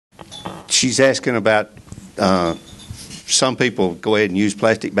She's asking about some people go ahead and use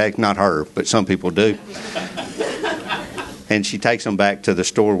plastic bags. Not her, but some people do. And she takes them back to the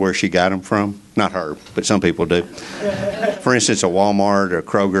store where she got them from. Not her, but some people do. For instance, a Walmart or a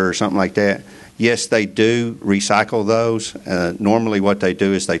Kroger or something like that. Yes, they do recycle those. Normally what they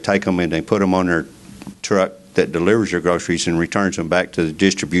do is they take them and they put them on their truck that delivers your groceries and returns them back to the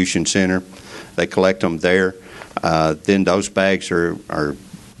distribution center. They collect them there. Then those bags are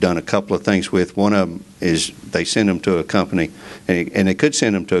done a couple of things with. One of them is they send them to a company, and they could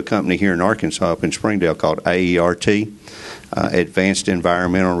send them to a company here in Arkansas, up in Springdale, called AERT, Advanced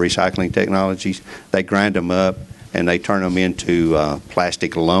Environmental Recycling Technologies. They grind them up and they turn them into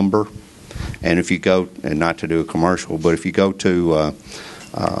plastic lumber. And if you go, and not to do a commercial, but if you go to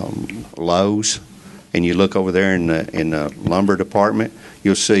Lowe's and you look over there in the lumber department,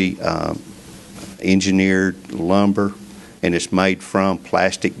 you'll see engineered lumber, and it's made from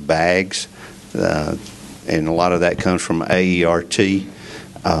plastic bags, and a lot of that comes from AERT.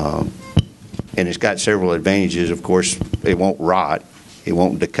 And it's got several advantages. Of course, it won't rot, it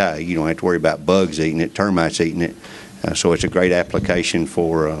won't decay. You don't have to worry about bugs eating it, termites eating it. So it's a great application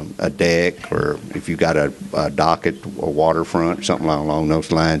for a deck, or if you've got a dock at a waterfront, something along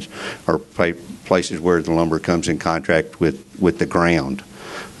those lines, or places where the lumber comes in contact with the ground.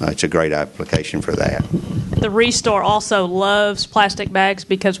 It's a great application for that. The Restore also loves plastic bags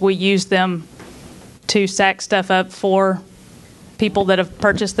because we use them to sack stuff up for people that have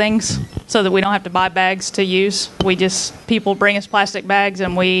purchased things, so that we don't have to buy bags to use. People bring us plastic bags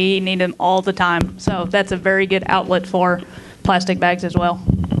and we need them all the time. So that's a very good outlet for plastic bags as well.